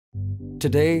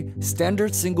Today,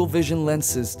 standard single-vision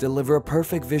lenses deliver a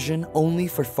perfect vision only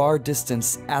for far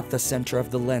distance at the center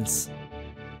of the lens.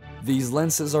 These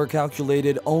lenses are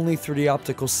calculated only through the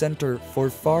optical center for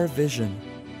far vision.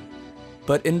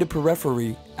 But in the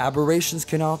periphery, aberrations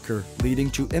can occur, leading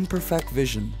to imperfect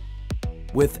vision.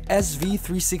 With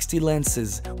SV360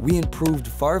 lenses, we improved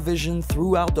far vision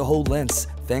throughout the whole lens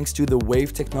thanks to the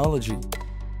wave technology,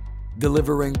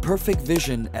 delivering perfect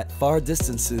vision at far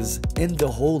distances in the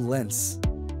whole lens.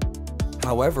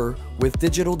 However, with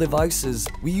digital devices,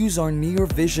 we use our near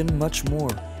vision much more.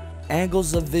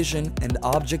 Angles of vision and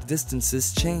object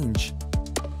distances change.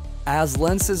 As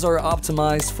lenses are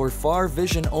optimized for far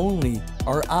vision only,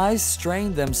 our eyes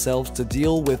strain themselves to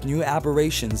deal with new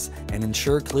aberrations and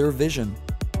ensure clear vision.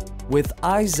 With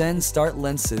Eyezen Start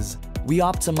lenses, we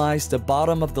optimize the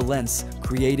bottom of the lens,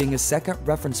 creating a second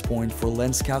reference point for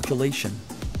lens calculation.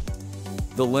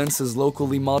 The lens is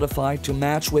locally modified to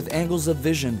match with angles of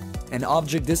vision and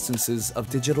object distances of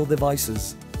digital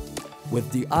devices. With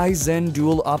the Eyezen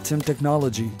Dual Optim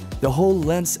technology, the whole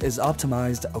lens is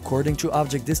optimized according to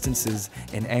object distances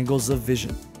and angles of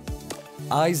vision.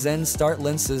 Eyezen Start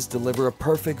lenses deliver a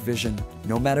perfect vision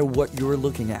no matter what you are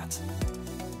looking at.